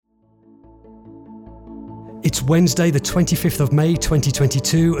It's Wednesday, the 25th of May,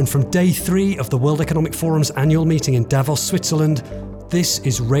 2022, and from day 3 of the World Economic Forum's annual meeting in Davos, Switzerland, this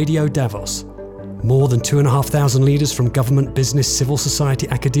is Radio Davos. More than 2,500 leaders from government, business, civil society,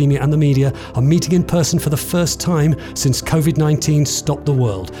 academia and the media are meeting in person for the first time since COVID-19 stopped the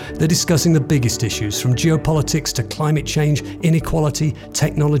world. They're discussing the biggest issues, from geopolitics to climate change, inequality,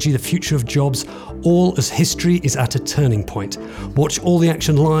 technology, the future of jobs, all as history is at a turning point. Watch all the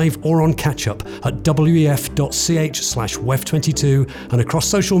action live or on catch-up at wef.ch/WEF22 and across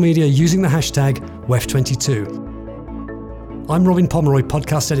social media using the hashtag WEF22. I'm Robin Pomeroy,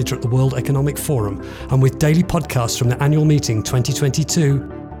 podcast editor at the World Economic Forum, and with daily podcasts from the annual meeting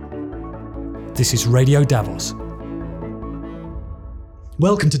 2022, this is Radio Davos.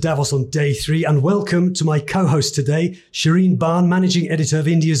 Welcome to Davos on day 3, and welcome to my co-host today, Shireen Bhan, managing editor of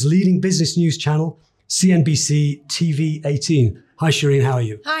India's leading business news channel, CNBC TV 18. Hi Shireen, how are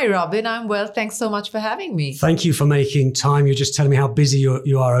you? Hi Robin, I'm well. Thanks so much for having me. Thank you for making time. You're just telling me how busy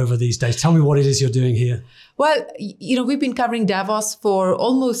you are over these days. Tell me what it is you're doing here. Well, we've been covering Davos for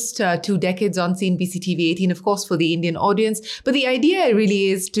almost 2 decades on CNBC TV 18, of course, for the Indian audience. But the idea really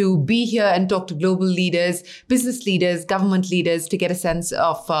is to be here and talk to global leaders, business leaders, government leaders to get a sense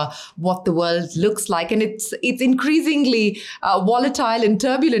of what the world looks like. And it's increasingly volatile and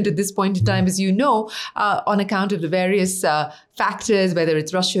turbulent at this point in time, as you know, on account of the various factors, whether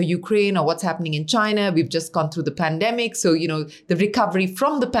it's Russia, Ukraine, or what's happening in China. We've just gone through the pandemic. So, the recovery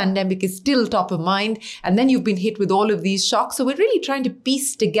from the pandemic is still top of mind. And then you've been hit with all of these shocks. So we're really trying to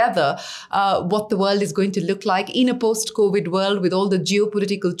piece together what the world is going to look like in a post-COVID world with all the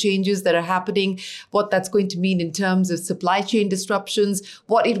geopolitical changes that are happening, what that's going to mean in terms of supply chain disruptions,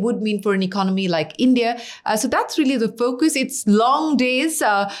 what it would mean for an economy like India. So that's really the focus. It's long days,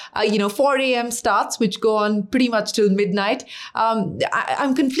 4 a.m. starts, which go on pretty much till midnight.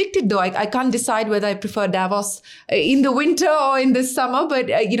 I'm conflicted though. I can't decide whether I prefer Davos in the winter or in the summer, but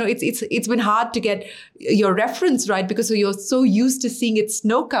it's been hard to get your reference right because you're so used to seeing it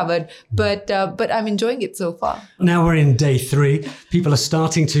snow covered, but I'm enjoying it so far. Now we're in day 3. People are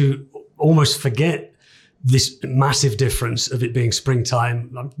starting to almost forget this massive difference of it being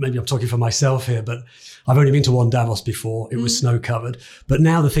springtime. Maybe I'm talking for myself here, but I've only been to one Davos before. It was snow covered. But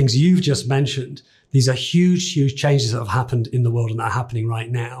now the things you've just mentioned, these are huge, huge changes that have happened in the world and that are happening right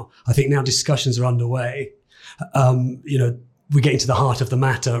now. I think now discussions are underway. We're getting to the heart of the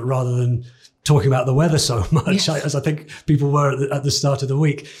matter rather than talking about the weather so much, as I think people were at the start of the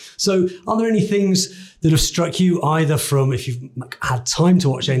week. So are there any things that have struck you either from, if you've had time to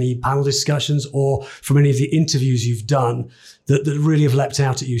watch any panel discussions or from any of the interviews you've done that really have leapt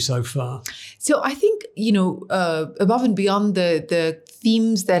out at you so far? So I think, above and beyond the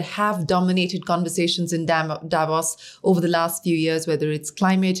themes that have dominated conversations in Davos over the last few years, whether it's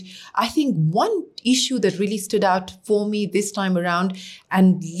climate, I think one issue that really stood out for me this time around,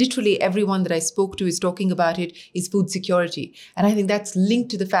 and literally everyone that I spoke to is talking about it, is food security. And I think that's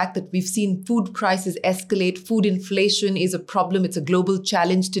linked to the fact that we've seen food prices escalate. Food inflation is a problem. It's a global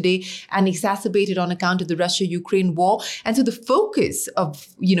challenge today and exacerbated on account of the Russia-Ukraine war. And so the focus of,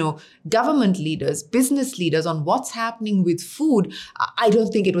 government leaders, business leaders on what's happening with food, I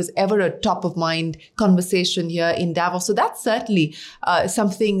don't think it was ever a top of mind conversation here in Davos. So that's certainly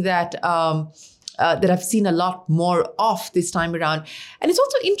something that I've seen a lot more of this time around. And it's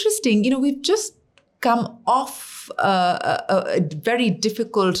also interesting, we've just come off a very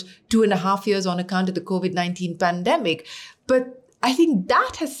difficult 2.5 years on account of the COVID-19 pandemic. But I think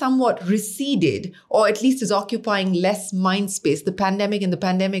that has somewhat receded, or at least is occupying less mind space. The pandemic and the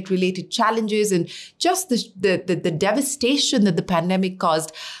pandemic-related challenges and just the devastation that the pandemic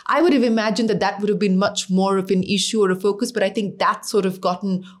caused. I would have imagined that would have been much more of an issue or a focus, but I think that's sort of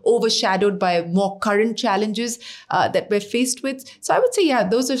gotten overshadowed by more current challenges that we're faced with. So I would say,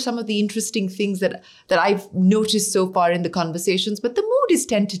 those are some of the interesting things that I've noticed so far in the conversations. But the mood is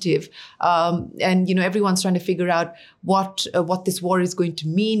tentative, and everyone's trying to figure out what this war is going to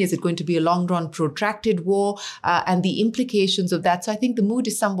mean. Is it going to be a long-run, protracted war, and the implications of that? So I think the mood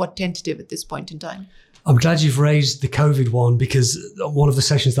is somewhat tentative at this point in time. I'm glad you've raised the COVID one, because one of the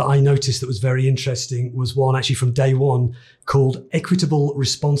sessions that I noticed that was very interesting was one actually from day one called Equitable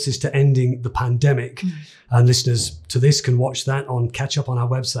Responses to Ending the Pandemic. And listeners to this can watch that on catch up on our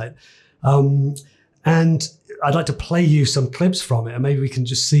website. And I'd like to play you some clips from it, and maybe we can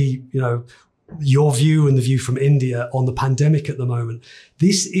just see, your view and the view from India on the pandemic at the moment.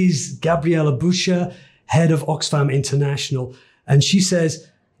 This is Gabriela Buscher, head of Oxfam International, and she says,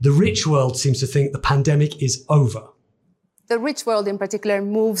 the rich world seems to think the pandemic is over. The rich world in particular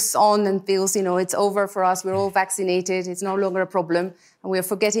moves on and feels, it's over for us. We're all vaccinated. It's no longer a problem. And we're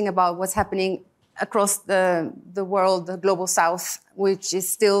forgetting about what's happening across the world, the global south, which is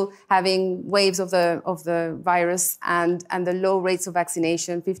still having waves of the virus and the low rates of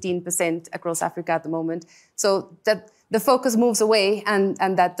vaccination, 15% across Africa at the moment. So that the focus moves away and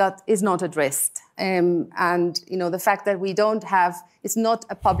that is not addressed. And, you know, the fact that we don't have, it's not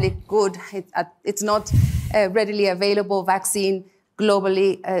a public good, it's not a readily available vaccine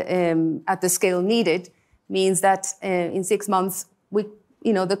globally at the scale needed, means that in 6 months,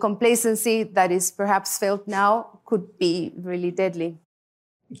 the complacency that is perhaps felt now could be really deadly.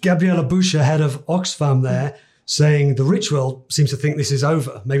 Gabriela Bucher, head of Oxfam there, saying the rich world seems to think this is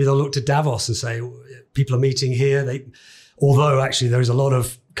over. Maybe they'll look to Davos and say, people are meeting here. Although actually there is a lot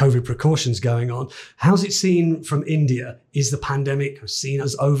of COVID precautions going on. How's it seen from India? Is the pandemic seen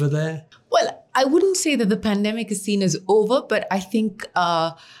as over there? Well, I wouldn't say that the pandemic is seen as over, but I think,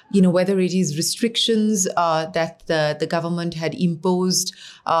 whether it is restrictions that the government had imposed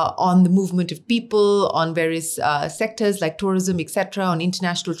on the movement of people, on various sectors like tourism, etc., on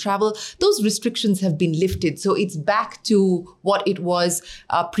international travel, those restrictions have been lifted. So it's back to what it was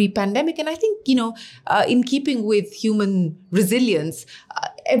pre-pandemic. And I think, in keeping with human resilience,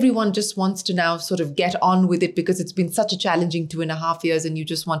 everyone just wants to now sort of get on with it because it's been such a challenging 2.5 years and you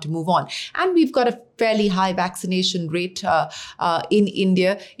just want to move on. And we've got a fairly high vaccination rate in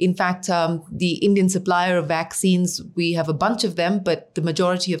India. In fact, the Indian supplier of vaccines, we have a bunch of them, but the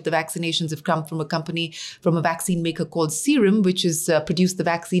majority of the vaccinations have come from a vaccine maker called Serum, which has produced the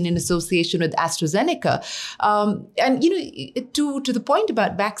vaccine in association with AstraZeneca. To the point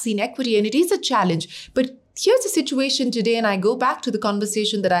about vaccine equity, and it is a challenge, but here's the situation today, and I go back to the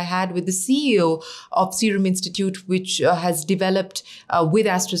conversation that I had with the CEO of Serum Institute, which has developed with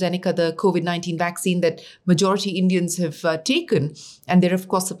AstraZeneca the COVID-19 vaccine that majority Indians have taken, and they're of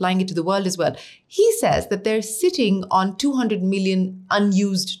course supplying it to the world as well. He says that they're sitting on 200 million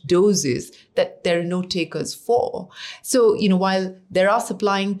unused doses that there are no takers for. So, while they are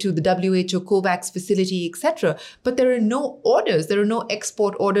supplying to the WHO COVAX facility, etc., but there are no orders, there are no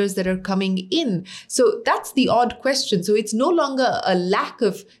export orders that are coming in. So that's the odd question. So it's no longer a lack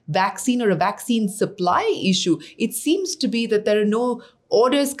of vaccine or a vaccine supply issue. It seems to be that there are no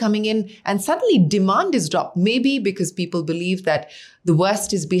orders coming in and suddenly demand is dropped, maybe because people believe that the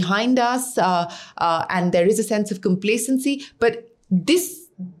worst is behind us and there is a sense of complacency. But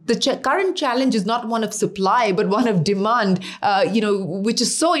the current challenge is not one of supply, but one of demand, which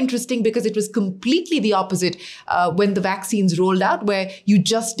is so interesting because it was completely the opposite when the vaccines rolled out, where you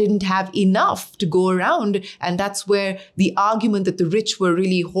just didn't have enough to go around. And that's where the argument that the rich were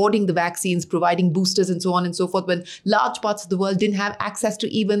really hoarding the vaccines, providing boosters and so on and so forth, when large parts of the world didn't have access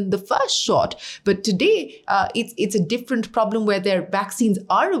to even the first shot. But today, it's a different problem where their vaccines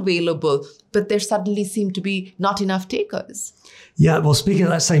are available, but there suddenly seem to be not enough takers. Yeah, well, speaking of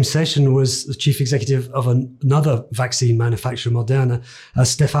that same session was the chief executive of another vaccine manufacturer, Moderna,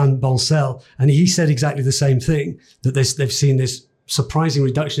 Stéphane Bancel, and he said exactly the same thing, that they've seen this surprising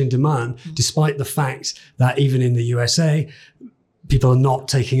reduction in demand, despite the fact that even in the USA, people are not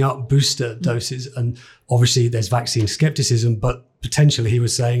taking up booster doses. And obviously there's vaccine skepticism, but potentially he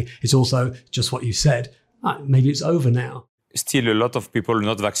was saying it's also just what you said. Maybe it's over now. Still a lot of people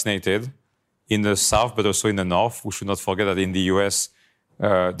not vaccinated in the south, but also in the north. We should not forget that in the US,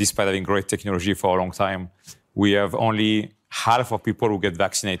 despite having great technology for a long time, we have only half of people who get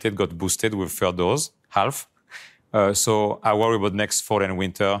vaccinated got boosted with third dose, half. So I worry about next fall and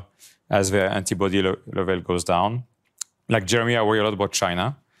winter as the antibody level goes down. Like Jeremy, I worry a lot about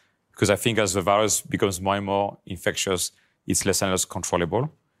China, because I think as the virus becomes more and more infectious, it's less and less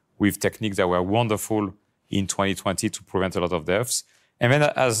controllable with techniques that were wonderful in 2020 to prevent a lot of deaths. And then,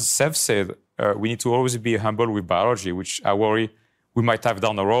 as Seth said, we need to always be humble with biology, which I worry we might have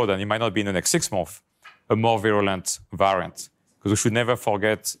down the road, and it might not be in the next 6 months, a more virulent variant. Because we should never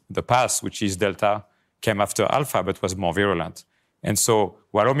forget the past, which is Delta came after Alpha, but was more virulent. And so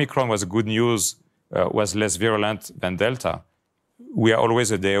while Omicron was good news, was less virulent than Delta, we are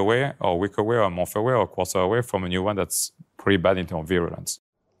always a day away, or a week away, or a month away, or a quarter away from a new one that's pretty bad in terms of virulence.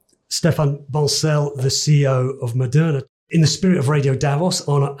 Stéphane Bancel, the CEO of Moderna. In the spirit of Radio Davos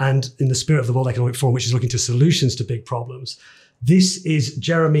and in the spirit of the World Economic Forum, which is looking to solutions to big problems, this is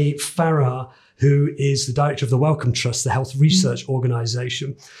Jeremy Farrar, who is the director of the Wellcome Trust, the health research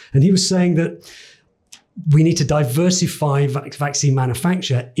organization. And he was saying that we need to diversify vaccine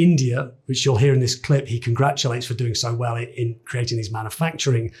manufacture. India, which you'll hear in this clip, he congratulates for doing so well in creating these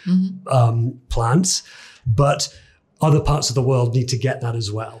manufacturing plants. But other parts of the world need to get that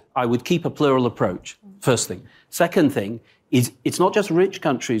as well. I would keep a plural approach, first thing. Second thing it's not just rich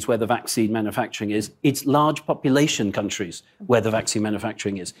countries where the vaccine manufacturing is, it's large population countries where the vaccine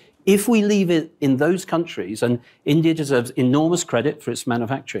manufacturing is. If we leave it in those countries, and India deserves enormous credit for its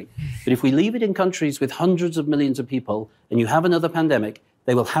manufacturing, but if we leave it in countries with hundreds of millions of people and you have another pandemic,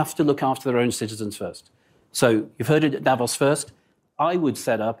 they will have to look after their own citizens first. So you've heard it at Davos first. I would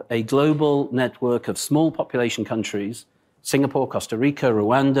set up a global network of small population countries, Singapore, Costa Rica,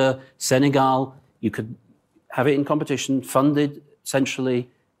 Rwanda, Senegal. You could have it in competition, funded centrally,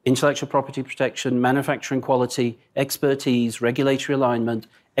 intellectual property protection, manufacturing quality, expertise, regulatory alignment,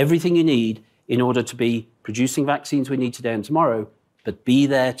 everything you need in order to be producing vaccines we need today and tomorrow, but be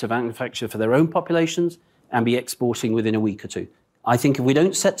there to manufacture for their own populations and be exporting within a week or two. I think if we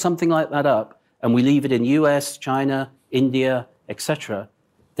don't set something like that up and we leave it in US, China, India, etc.,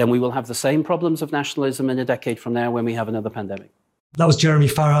 then we will have the same problems of nationalism in a decade from now when we have another pandemic. That was Jeremy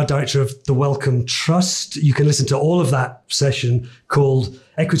Farrar, director of the Wellcome Trust. You can listen to all of that session called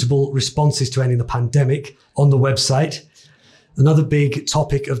Equitable Responses to Ending the Pandemic on the website. Another big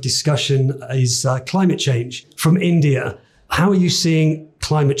topic of discussion is climate change. From India, how are you seeing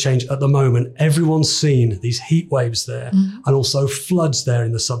climate change at the moment? Everyone's seen these heat waves there and also floods there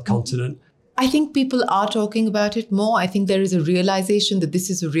in the subcontinent. I think people are talking about it more. I think there is a realization that this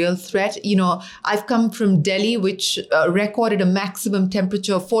is a real threat. You know, I've come from Delhi, which recorded a maximum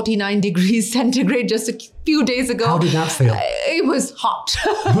temperature of 49 degrees centigrade just a few days ago. How did that feel? It was hot,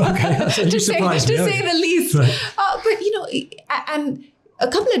 Okay, to say the least. Right. But, you know, and a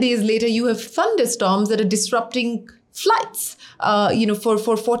couple of days later, you have thunderstorms that are disrupting flights,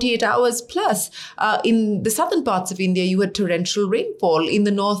 for 48 hours plus. In the southern parts of India, you had torrential rainfall. In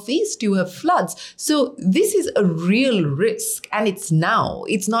the northeast, you have floods. So this is a real risk, and it's now.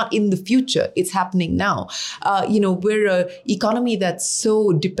 It's not in the future. It's happening now. We're an economy that's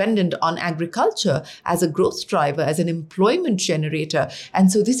so dependent on agriculture as a growth driver, as an employment generator. And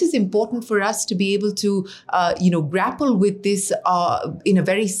so this is important for us to be able to, grapple with this in a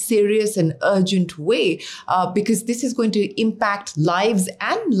very serious and urgent way, because this is going to impact lives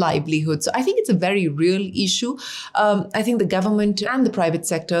and livelihoods. So I think it's a very real issue. I think the government and the private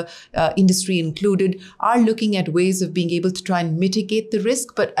sector, industry included, are looking at ways of being able to try and mitigate the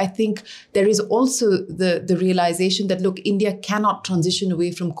risk. But I think there is also the realization that, look, India cannot transition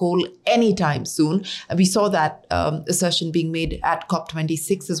away from coal anytime soon. We saw that assertion being made at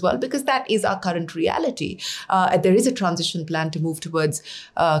COP26 as well, because that is our current reality. There is a transition plan to move towards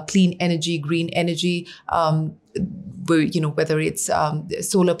clean energy, green energy, whether it's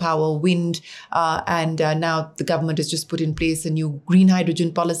solar power, wind, and now the government has just put in place a new green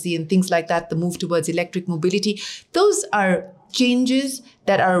hydrogen policy and things like that, the move towards electric mobility. Those are changes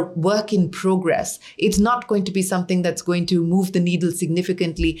that are work in progress. It's not going to be something that's going to move the needle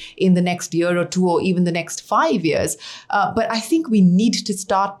significantly in the next year or two or even the next 5 years. But I think we need to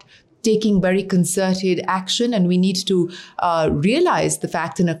start taking very concerted action, and we need to realize the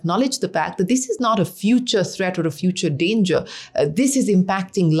fact and acknowledge the fact that this is not a future threat or a future danger. This is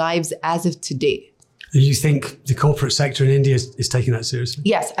impacting lives as of today. You think the corporate sector in India is taking that seriously?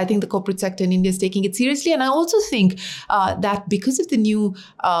 Yes, I think the corporate sector in India is taking it seriously. And I also think that because of the new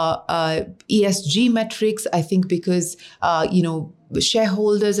ESG metrics, I think because,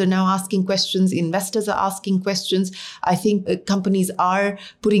 shareholders are now asking questions, investors are asking questions. I think companies are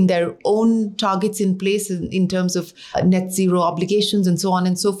putting their own targets in place in terms of net zero obligations and so on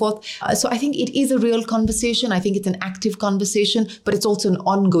and so forth. So I think it is a real conversation. I think it's an active conversation, but it's also an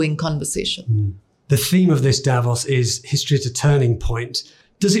ongoing conversation. The theme of this Davos is history at a turning point.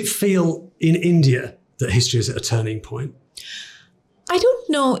 Does it feel in India that history is at a turning point? I don't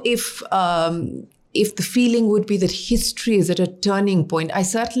know if the feeling would be that history is at a turning point. I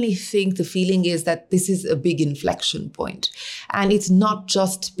certainly think the feeling is that this is a big inflection point. And it's not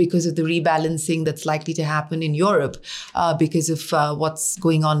just because of the rebalancing that's likely to happen in Europe, because of what's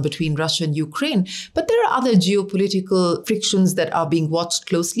going on between Russia and Ukraine. But there are other geopolitical frictions that are being watched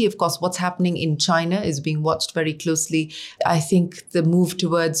closely. Of course, what's happening in China is being watched very closely. I think the move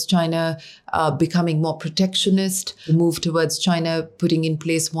towards China becoming more protectionist, the move towards China putting in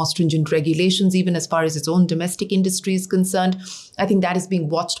place more stringent regulations, even as far as its own domestic industry is concerned. I think that is being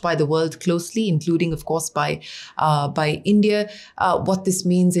watched by the world closely, including, of course, by India. What this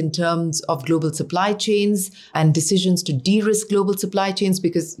means in terms of global supply chains and decisions to de-risk global supply chains,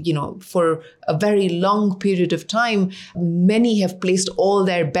 because, for a very long period of time, many have placed all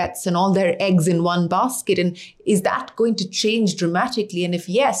their bets and all their eggs in one basket. And Is that going to change dramatically? And if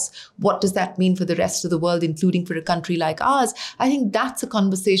yes, what does that mean for the rest of the world, including for a country like ours? I think that's a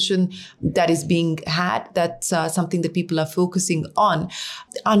conversation that is being had. That's something that people are focusing on.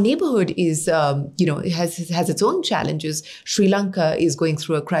 Our neighborhood is, has its own challenges. Sri Lanka is going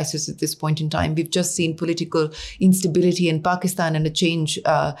through a crisis at this point in time. We've just seen political instability in Pakistan and a change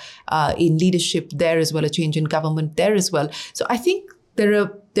in leadership there as well, a change in government there as well. So I think there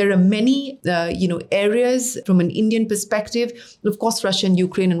are many, areas from an Indian perspective. Of course, Russia and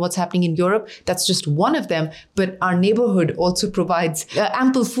Ukraine and what's happening in Europe, that's just one of them. But our neighborhood also provides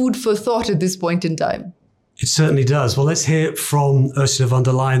ample food for thought at this point in time. It certainly does. Well, let's hear from Ursula von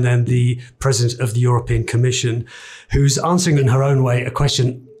der Leyen, then, the President of the European Commission, who's answering in her own way a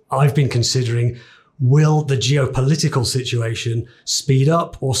question I've been considering. Will the geopolitical situation speed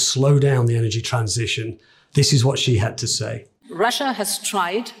up or slow down the energy transition? This is what she had to say. Russia has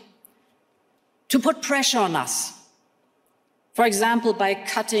tried to put pressure on us. For example, by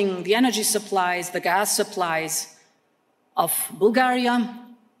cutting the energy supplies, the gas supplies of Bulgaria,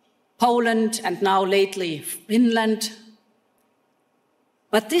 Poland, and now lately Finland.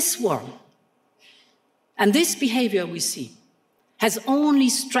 But this war and this behavior we see has only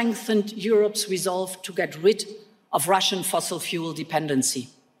strengthened Europe's resolve to get rid of Russian fossil fuel dependency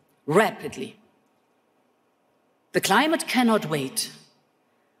rapidly. The climate cannot wait.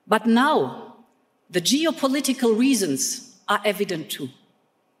 But now the geopolitical reasons are evident too.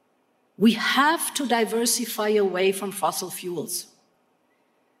 We have to diversify away from fossil fuels.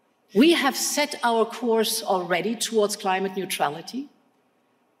 We have set our course already towards climate neutrality.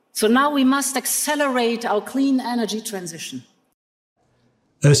 So now we must accelerate our clean energy transition.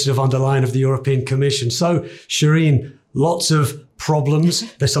 Ursula von der Leyen of the European Commission. So, Shireen, lots of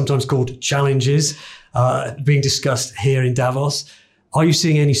problems, they're sometimes called challenges, being discussed here in Davos. Are you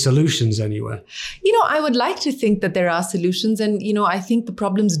seeing any solutions anywhere? I would like to think that there are solutions. And, I think the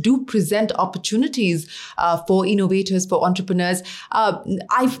problems do present opportunities for innovators, for entrepreneurs.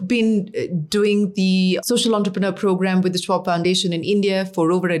 I've been doing the social entrepreneur program with the Schwab Foundation in India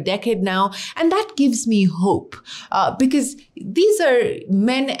for over a decade now. And that gives me hope because these are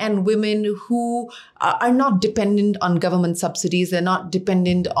men and women who are not dependent on government subsidies. They're not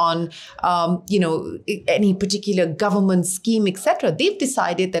dependent on, any particular government scheme, etc. They've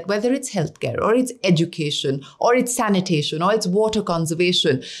decided that whether it's healthcare or it's education or it's sanitation or it's water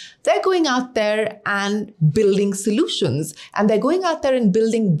conservation, they're going out there and building solutions. And they're going out there and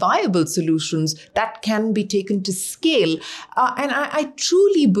building viable solutions that can be taken to scale. And I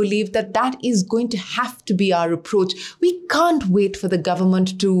truly believe that that is going to have to be our approach. We can't wait for the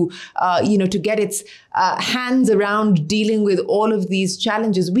government to get its hands around dealing with all of these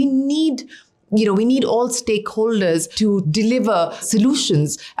challenges. We need all stakeholders to deliver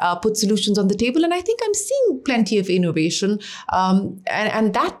solutions, put solutions on the table. And I think I'm seeing plenty of innovation.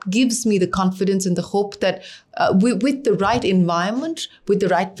 And that gives me the confidence and the hope that with the right environment, with the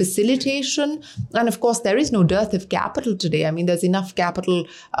right facilitation, and of course, there is no dearth of capital today. I mean, there's enough capital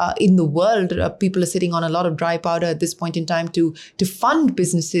in the world. People are sitting on a lot of dry powder at this point in time to fund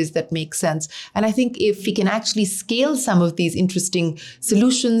businesses that make sense. And I think if we can actually scale some of these interesting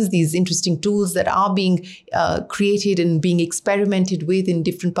solutions, these interesting tools that are being created and being experimented with in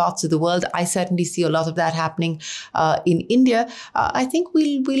different parts of the world, I certainly see a lot of that happening in India. I think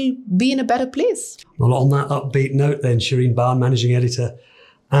we'll be in a better place. Well, on that upbeat note then, Shireen Bhan, Managing Editor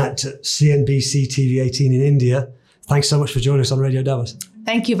at CNBC TV18 in India. Thanks so much for joining us on Radio Davos.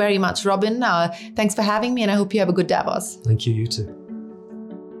 Thank you very much, Robin. Thanks for having me, and I hope you have a good Davos. Thank you, you too.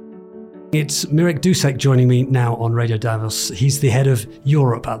 It's Mirek Dusek joining me now on Radio Davos. He's the head of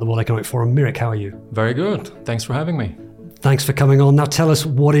Europe at the World Economic Forum. Mirek, how are you? Very good. Thanks for having me. Thanks for coming on. Now tell us,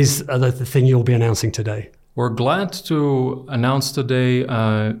 what is the thing you'll be announcing today? We're glad to announce today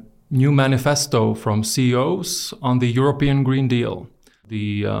a new manifesto from CEOs on the European Green Deal,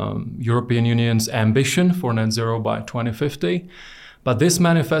 the European Union's ambition for net zero by 2050. But this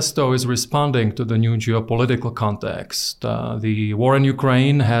manifesto is responding to the new geopolitical context. The war in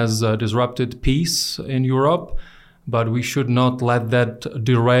Ukraine has disrupted peace in Europe, but we should not let that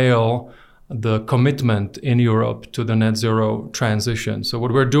derail the commitment in Europe to the net zero transition. So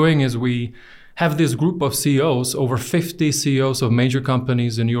what we're doing is we have this group of CEOs, over 50 CEOs of major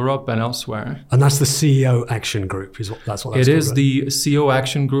companies in Europe and elsewhere. And that's the CEO Action Group, that's what it is, right? The CEO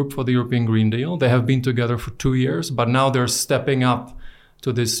Action Group for the European Green Deal. They have been together for 2 years, but now they're stepping up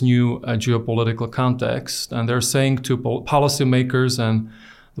to this new geopolitical context. And they're saying to policymakers and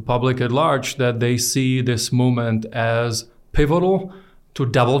the public at large that they see this movement as pivotal to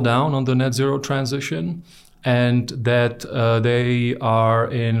double down on the net zero transition. and that they are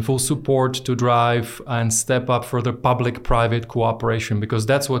in full support to drive and step up further public-private cooperation, because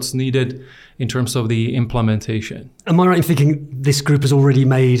that's what's needed in terms of the implementation. Am I right in thinking this group has already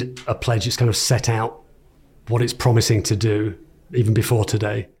made a pledge? It's kind of set out what it's promising to do even before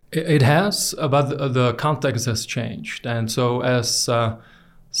today? It has, but the context has changed. And so as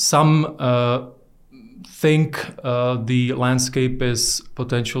some think the landscape is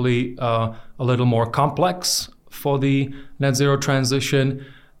potentially a little more complex for the net zero transition,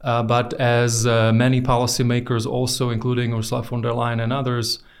 but as many policymakers also, including Ursula von der Leyen and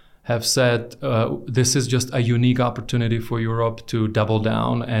others, have said, this is just a unique opportunity for Europe to double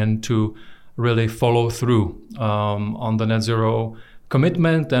down and to really follow through on the net zero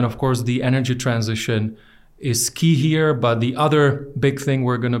commitment. And of course, the energy transition is key here. But the other big thing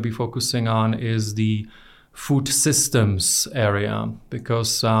we're going to be focusing on is the food systems area,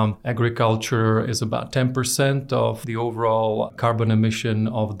 because agriculture is about 10% of the overall carbon emission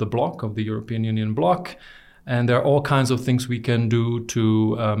of the bloc, of the European Union bloc. And there are all kinds of things we can do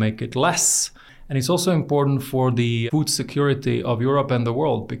to make it less. And it's also important for the food security of Europe and the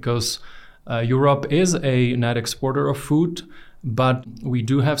world, because Europe is a net exporter of food, but we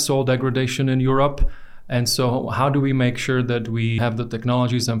do have soil degradation in Europe. And so how do we make sure that we have the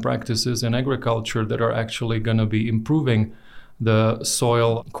technologies and practices in agriculture that are actually going to be improving the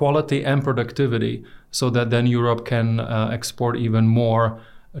soil quality and productivity, so that then Europe can export even more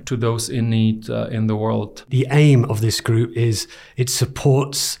to those in need in the world? The aim of this group is it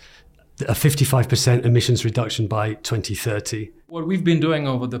supports a 55% emissions reduction by 2030. What we've been doing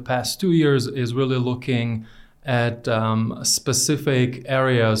over the past 2 years is really looking at specific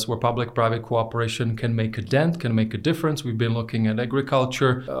areas where public-private cooperation can make a dent, can make a difference. We've been looking at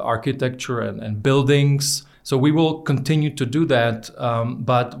agriculture, architecture, and buildings. So we will continue to do that.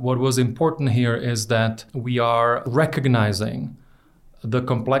 But what was important here is that we are recognizing the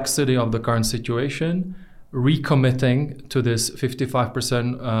complexity of the current situation, recommitting to this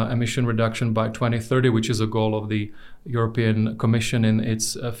 55% emission reduction by 2030, which is a goal of the European Commission in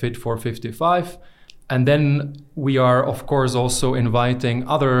its Fit for 55. And then we are, of course, also inviting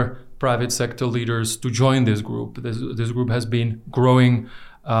other private sector leaders to join this group. This group has been growing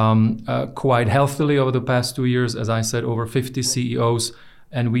quite healthily over the past 2 years. As I said, over 50 CEOs,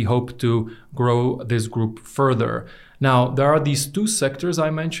 and we hope to grow this group further. Now, there are these two sectors I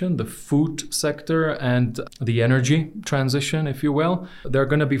mentioned, the food sector and the energy transition, if you will. They're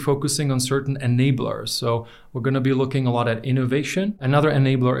going to be focusing on certain enablers. So we're going to be looking a lot at innovation. Another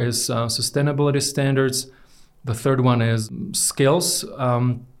enabler is sustainability standards. The third one is skills.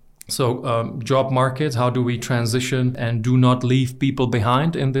 Job markets, how do we transition and do not leave people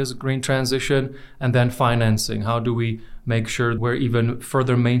behind in this green transition? And then financing, how do we make sure we're even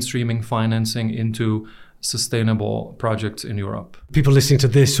further mainstreaming financing into sustainable projects in Europe? People listening to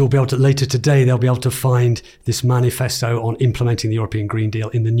this will be able to, later today, they'll be able to find this manifesto on implementing the European Green Deal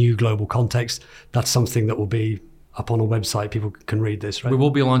in the new global context. That's something that will be up on a website. People can read this, right? We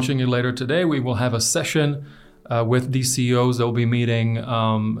will be launching it later today. We will have a session with these CEOs. They'll be meeting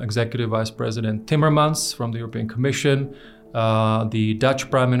Executive Vice President Timmermans from the European Commission, the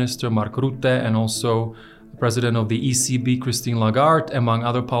Dutch Prime Minister Mark Rutte, and also President of the ECB, Christine Lagarde, among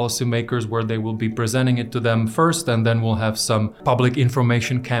other policymakers, where they will be presenting it to them first, and then we'll have some public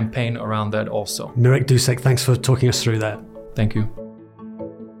information campaign around that also. Mirek Dusek, thanks for talking us through that. Thank you.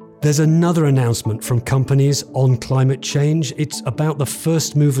 There's another announcement from companies on climate change. It's about the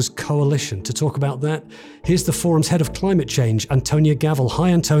First Movers Coalition. To talk about that, here's the forum's head of climate change, Antonia Gavel. Hi,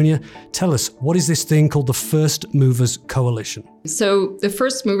 Antonia. Tell us, what is this thing called the First Movers Coalition? So the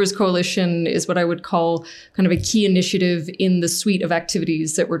First Movers Coalition is what I would call kind of a key initiative in the suite of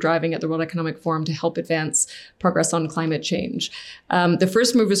activities that we're driving at the World Economic Forum to help advance progress on climate change. The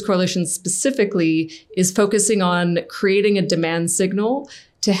First Movers Coalition specifically is focusing on creating a demand signal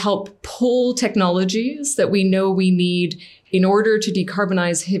to help pull technologies that we know we need in order to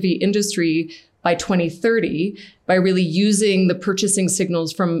decarbonize heavy industry by 2030 by really using the purchasing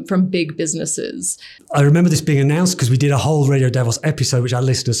signals from big businesses. I remember this being announced because we did a whole Radio Davos episode, which our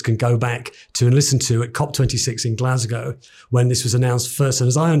listeners can go back to and listen to at COP26 in Glasgow when this was announced first. And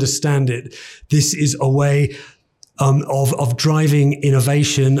as I understand it, this is a way of driving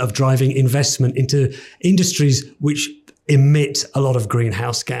innovation, of driving investment into industries which emit a lot of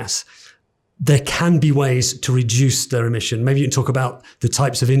greenhouse gas. There can be ways to reduce their emission. Maybe you can talk about the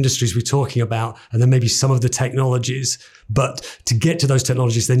types of industries we're talking about, and then maybe some of the technologies. But to get to those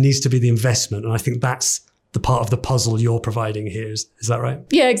technologies, there needs to be the investment. And I think that's the part of the puzzle you're providing here. Is that right?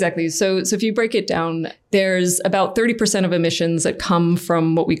 Yeah, exactly. So if you break it down, there's about 30% of emissions that come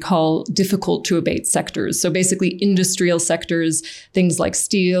from what we call difficult to abate sectors. So basically industrial sectors, things like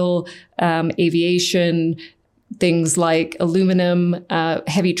steel, aviation, things like aluminum,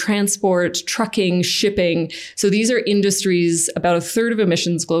 heavy transport, trucking, shipping. So these are industries, about a third of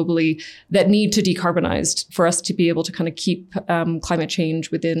emissions globally, that need to decarbonize for us to be able to kind of keep climate change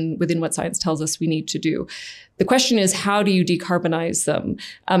within what science tells us we need to do. The question is, how do you decarbonize them?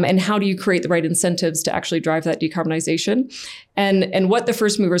 And how do you create the right incentives to actually drive that decarbonization? And what the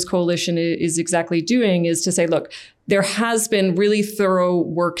First Movers Coalition is exactly doing is to say, look, there has been really thorough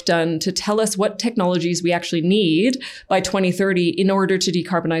work done to tell us what technologies we actually need by 2030 in order to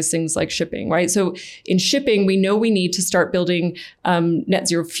decarbonize things like shipping, right? So in shipping, we know we need to start building net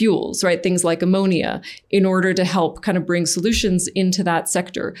zero fuels, right? Things like ammonia, in order to help kind of bring solutions into that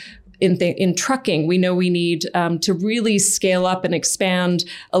sector. In trucking, we know we need to really scale up and expand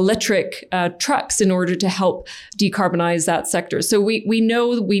electric trucks in order to help decarbonize that sector. So we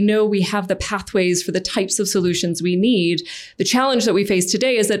know we have the pathways for the types of solutions we need. The challenge that we face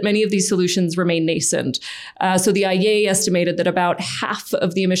today is that many of these solutions remain nascent. So the IEA estimated that about half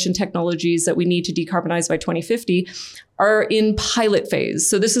of the emission technologies that we need to decarbonize by 2050 are in pilot phase.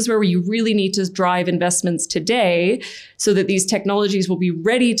 So this is where you really need to drive investments today so that these technologies will be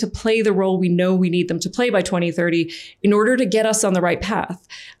ready to play the role we know we need them to play by 2030 in order to get us on the right path.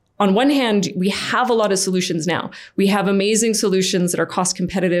 On one hand, we have a lot of solutions now. We have amazing solutions that are cost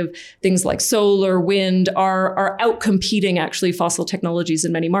competitive. Things like solar, wind are outcompeting actually fossil technologies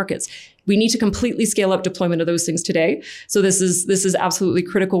in many markets. We need to completely scale up deployment of those things today. So this is absolutely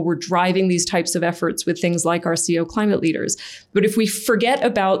critical. We're driving these types of efforts with things like our CO climate leaders. But if we forget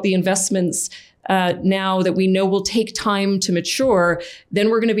about the investments now that we know will take time to mature, then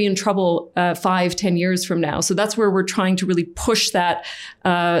we're going to be in trouble 5-10 years from now. So that's where we're trying to really push that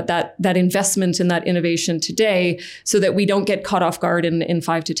investment in that innovation today, so that we don't get caught off guard in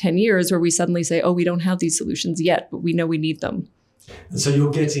 5 to 10 years where we suddenly say, oh, we don't have these solutions yet, but we know we need them. And so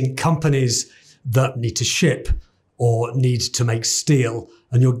you're getting companies that need to ship or need to make steel,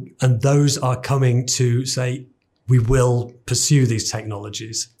 and those are coming to say, we will pursue these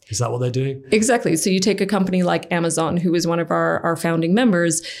technologies. Is that what they're doing? Exactly. So you take a company like Amazon, who is one of our founding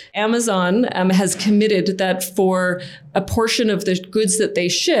members. Amazon has committed that for a portion of the goods that they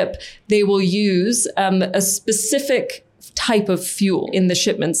ship, they will use a specific type of fuel in the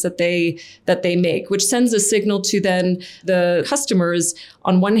shipments that they make, which sends a signal to then the customers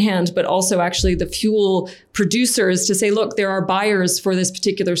on one hand, but also actually the fuel producers to say, look, there are buyers for this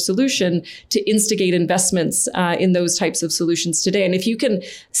particular solution, to instigate investments in those types of solutions today. And if you can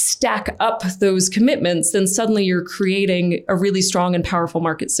stack up those commitments, then suddenly you're creating a really strong and powerful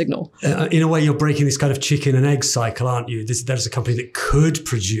market signal. In a way, you're breaking this kind of chicken and egg cycle, aren't you? There's a company that could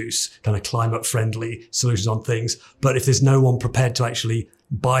produce kind of climate friendly solutions on things, but if there's no one prepared to actually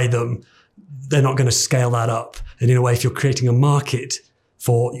buy them, they're not going to scale that up. And in a way, if you're creating a market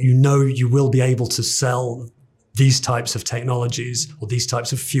for, you will be able to sell these types of technologies or these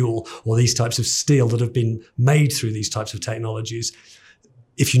types of fuel or these types of steel that have been made through these types of technologies.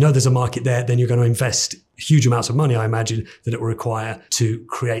 If you know there's a market there, then you're going to invest huge amounts of money, I imagine, that it will require to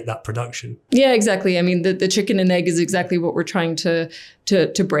create that production. Yeah, exactly. I mean, the chicken and egg is exactly what we're trying to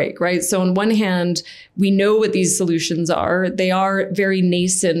break, right? So on one hand, we know what these solutions are. They are very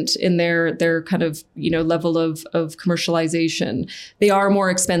nascent in their kind of, level of commercialization. They are more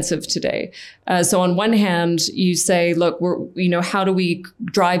expensive today. So on one hand, you say, look, how do we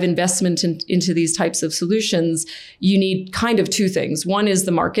drive investment into these types of solutions? You need kind of two things. One is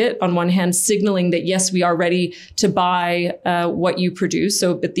the market, on one hand, signaling that, yes, we are ready to buy what you produce,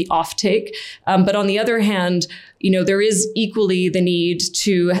 so at the offtake. But on the other hand, there is equally the need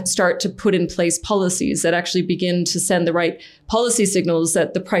to start to put in place policies that actually begin to send the right policy signals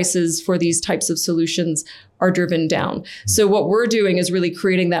that the prices for these types of solutions are driven down. So what we're doing is really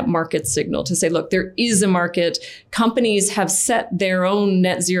creating that market signal to say, look, there is a market. Companies have set their own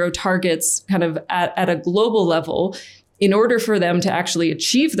net zero targets kind of at a global level. In order for them to actually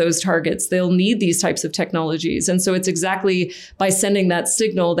achieve those targets, they'll need these types of technologies. And so it's exactly by sending that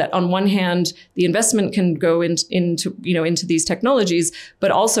signal that on one hand, the investment can go into these technologies,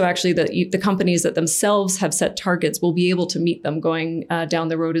 but also actually the companies that themselves have set targets will be able to meet them going down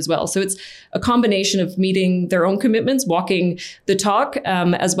the road as well. So it's a combination of meeting their own commitments, walking the talk,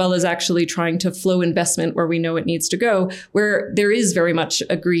 as well as actually trying to flow investment where we know it needs to go, where there is very much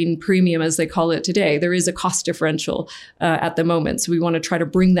a green premium, as they call it today. There is a cost differential at the moment. So we want to try to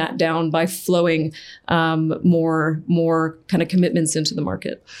bring that down by flowing more kind of commitments into the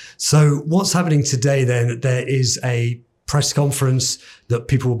market. So what's happening today then? There is a press conference that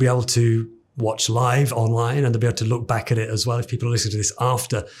people will be able to watch live online, and they'll be able to look back at it as well if people are listening to this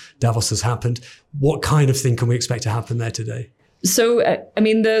after Davos has happened. What kind of thing can we expect to happen there today? So,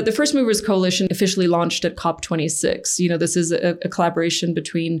 the First Movers Coalition officially launched at COP26. This is a collaboration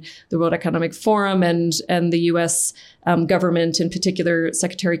between the World Economic Forum and the U.S. Government, in particular,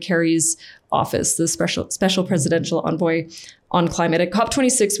 Secretary Kerry's office, the special presidential envoy on climate. At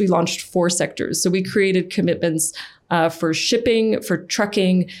COP26, we launched 4 sectors. So we created commitments for shipping, for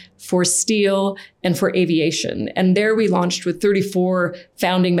trucking, for steel, and for aviation. And there we launched with 34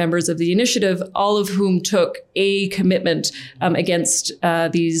 founding members of the initiative, all of whom took a commitment against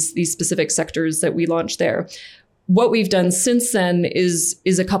these specific sectors that we launched there. What we've done since then is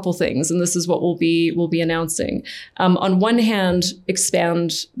a couple things, and this is what we'll be announcing. On one hand,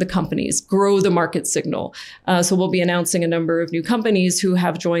 expand the companies, grow the market signal. So we'll be announcing a number of new companies who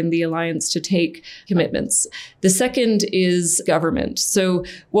have joined the alliance to take commitments. The second is government. So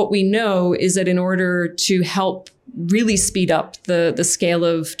what we know is that in order to help really speed up the scale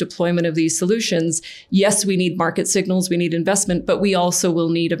of deployment of these solutions, yes, we need market signals, we need investment, but we also will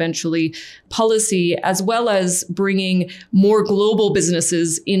need eventually policy, as well as bringing more global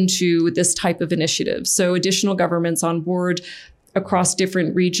businesses into this type of initiative. So additional governments on board across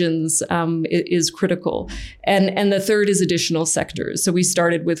different regions is critical. And the third is additional sectors. So we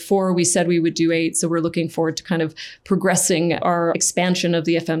started with 4, we said we would do 8. So we're looking forward to kind of progressing our expansion of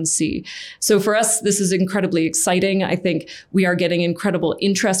the FMC. So for us, this is incredibly exciting. I think we are getting incredible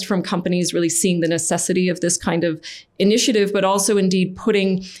interest from companies really seeing the necessity of this kind of initiative, but also indeed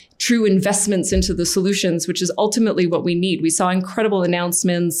putting true investments into the solutions, which is ultimately what we need. We saw incredible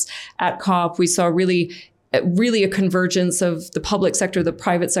announcements at COP. We saw really a convergence of the public sector, the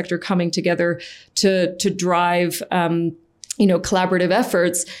private sector coming together to drive, collaborative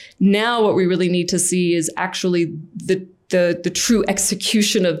efforts. Now, what we really need to see is actually the true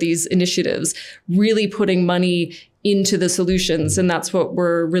execution of these initiatives, really putting money into the solutions. And that's what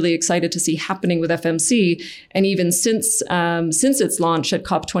we're really excited to see happening with FMC. And even since its launch at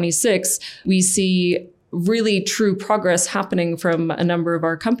COP26, we see really true progress happening from a number of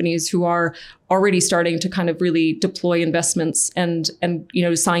our companies who are already starting to kind of really deploy investments and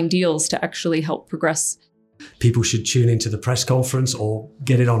sign deals to actually help progress. People should tune into the press conference or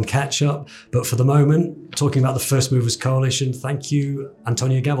get it on catch up. But for the moment, talking about the First Movers Coalition, thank you,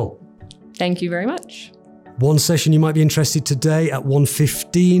 Antonia Gavel. Thank you very much. One session you might be interested today at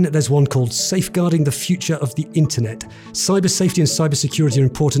 1:15. There's one called Safeguarding the Future of the Internet. Cyber safety and cybersecurity are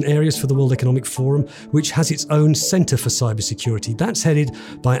important areas for the World Economic Forum, which has its own Centre for Cybersecurity. That's headed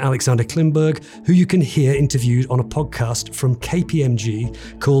by Alexander Klimberg, who you can hear interviewed on a podcast from KPMG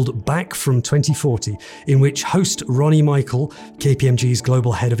called Back from 2040, in which host Ronnie Michael, KPMG's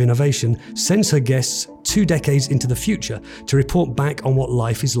Global Head of Innovation, sends her guests 2 decades into the future to report back on what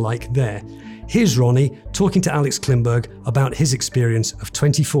life is like there. Here's Ronnie talking to Alex Klimberg about his experience of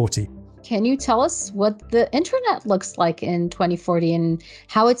 2040. Can you tell us what the internet looks like in 2040 and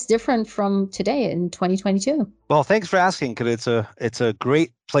how it's different from today in 2022? Well, thanks for asking, because it's a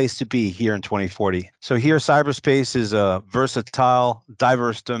great place to be here in 2040. So here, cyberspace is a versatile,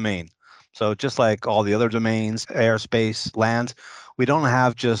 diverse domain. So just like all the other domains, airspace, land, we don't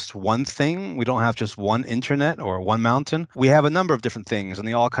have just one thing. We don't have just one internet or one mountain. We have a number of different things, and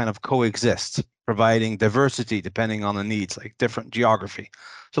they all kind of coexist, providing diversity depending on the needs, like different geography.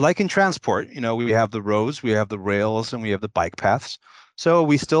 So like in transport, we have the roads, we have the rails, and we have the bike paths. So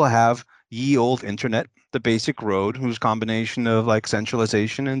we still have ye old internet, the basic road, whose combination of like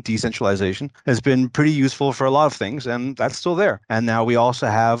centralization and decentralization has been pretty useful for a lot of things, and that's still there. And now we also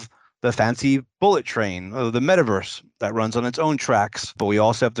have the fancy bullet train, the metaverse that runs on its own tracks. But we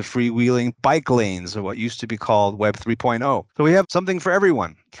also have the freewheeling bike lanes, or what used to be called Web 3.0. So we have something for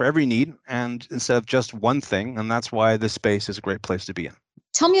everyone, for every need, and instead of just one thing. And that's why this space is a great place to be in.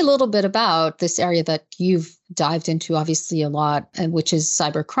 Tell me a little bit about this area that you've dived into, obviously, a lot, which is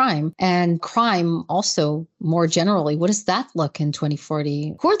cybercrime and crime also more generally. What does that look in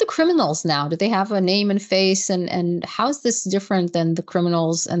 2040? Who are the criminals now? Do they have a name and face? And how is this different than the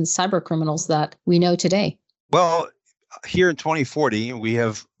criminals and cyber criminals that we know today? Well, here in 2040, we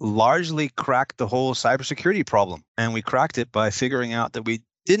have largely cracked the whole cybersecurity problem. And we cracked it by figuring out that we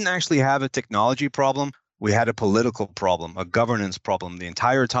didn't actually have a technology problem. We had a political problem, a governance problem the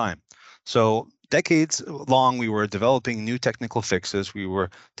entire time. So decades long, we were developing new technical fixes. We were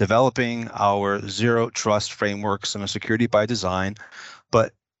developing our zero trust frameworks and a security by design.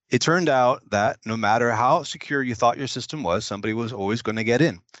 But It turned out that no matter how secure you thought your system was, somebody was always going to get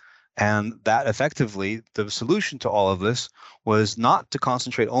in. And that effectively, the solution to all of this was not to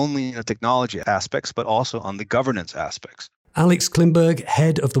concentrate only on the technology aspects, but also on the governance aspects. Alex Klimberg,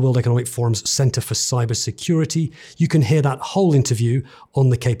 head of the World Economic Forum's Center for Cybersecurity. You can hear that whole interview on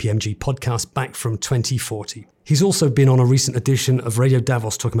the KPMG podcast back from 2040. He's also been on a recent edition of Radio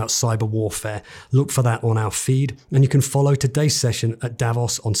Davos talking about cyber warfare. Look for that on our feed. And you can follow today's session at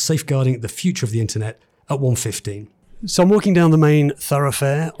Davos on safeguarding the future of the internet at 1:15. So I'm walking down the main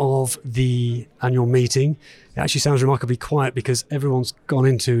thoroughfare of the annual meeting. It actually sounds remarkably quiet because everyone's gone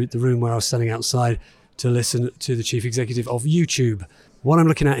into the room where I was standing outside to listen to the chief executive of YouTube. What I'm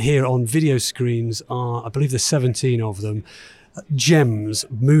looking at here on video screens are, I believe there's 17 of them, gems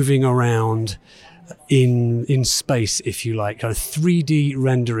moving around in space, if you like, kind of 3D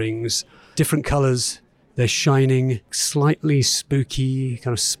renderings, different colors. They're shining, slightly spooky,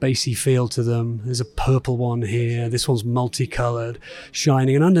 kind of spacey feel to them. There's a purple one here. This one's multicolored,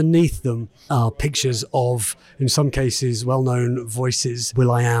 shining. And underneath them are pictures of, in some cases, well-known voices.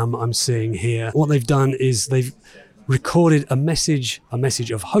 will.i.am, I'm seeing here. What they've done is they've recorded a message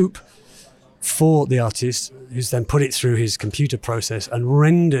of hope for the artist, who's then put it through his computer process and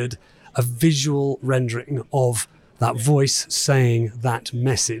rendered a visual rendering of that voice saying that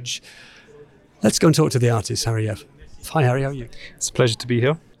message. Let's go and talk to the artist, Harry F. Hi, Harry, how are you? It's a pleasure to be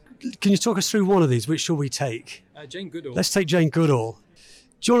here. Can you talk us through one of these? Which shall we take? Jane Goodall. Let's take Jane Goodall.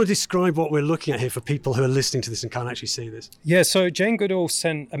 Do you want to describe what we're looking at here for people who are listening to this and can't actually see this? Yeah, so Jane Goodall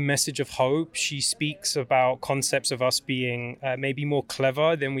sent a message of hope. She speaks about concepts of us being maybe more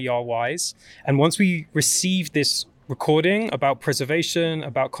clever than we are wise. And once we receive this recording about preservation,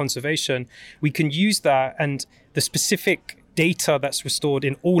 about conservation, we can use that and the specific data that's restored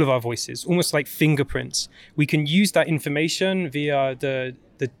in all of our voices, almost like fingerprints. We can use that information via the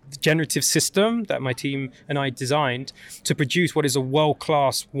generative system that my team and I designed to produce what is a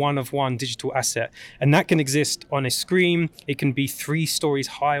world-class one-of-one digital asset. And that can exist on a screen. It can be 3 stories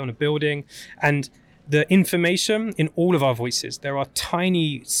high on a building. And the information in all of our voices, there are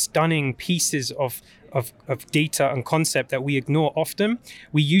tiny, stunning pieces of data and concept that we ignore often.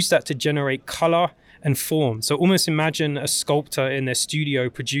 We use that to generate color and form. So almost imagine a sculptor in their studio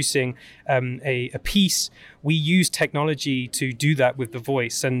producing a piece. We use technology to do that with the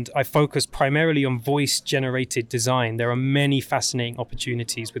voice. And I focus primarily on voice-generated design. There are many fascinating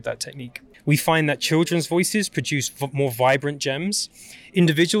opportunities with that technique. We find that children's voices produce more vibrant gems.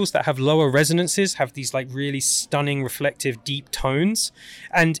 Individuals that have lower resonances have these like really stunning, reflective, deep tones.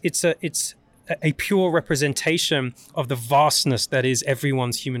 And it's a pure representation of the vastness that is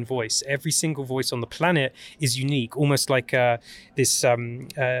everyone's human voice. Every single voice on the planet is unique, almost like this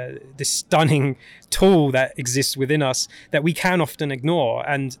stunning tool that exists within us that we can often ignore,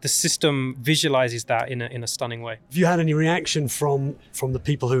 and the system visualizes that in a stunning way. Have you had any reaction from the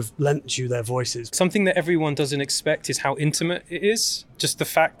people who've lent you their voices? Something that everyone doesn't expect is how intimate it is. Just the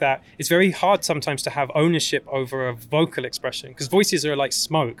fact that it's very hard sometimes to have ownership over a vocal expression, because voices are like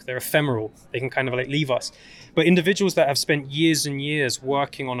smoke, they're ephemeral, they can kind of like leave us. But individuals that have spent years and years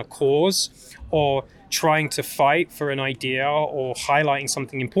working on a cause or trying to fight for an idea or highlighting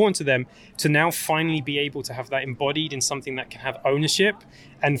something important to them, to now finally be able to have that embodied in something that can have ownership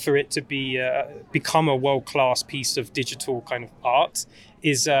and for it to be become a world-class piece of digital kind of art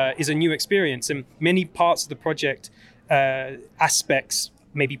is a new experience. And many parts of the project aspects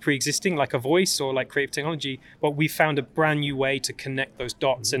maybe pre-existing, like a voice or like creative technology, but we found a brand new way to connect those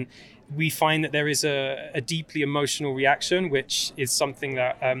dots. And we find that there is a deeply emotional reaction, which is something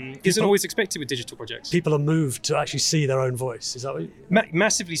that isn't always expected with digital projects. People are moved to actually see their own voice. Is that what you...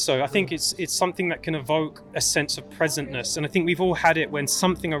 Massively so. I think it's something that can evoke a sense of presentness. And I think we've all had it when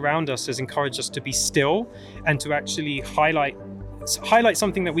something around us has encouraged us to be still and to actually highlight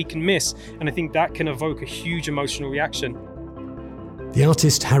something that we can miss. And I think that can evoke a huge emotional reaction. The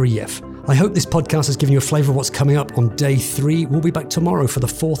artist Harry F. I hope this podcast has given you a flavour of what's coming up on day 3. We'll be back tomorrow for the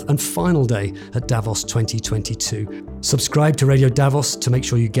 4th and final day at Davos 2022. Subscribe to Radio Davos to make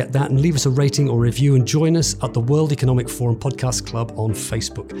sure you get that, and leave us a rating or review, and join us at the World Economic Forum Podcast Club on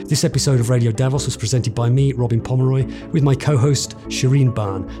Facebook. This episode of Radio Davos was presented by me, Robin Pomeroy, with my co-host Shireen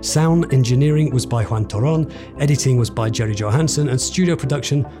Barn. Sound engineering was by Juan Toron, editing was by Jerry Johansson, and studio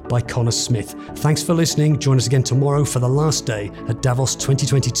production by Connor Smith. Thanks for listening. Join us again tomorrow for the last day at Davos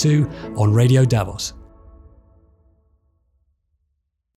 2022 on Radio Davos.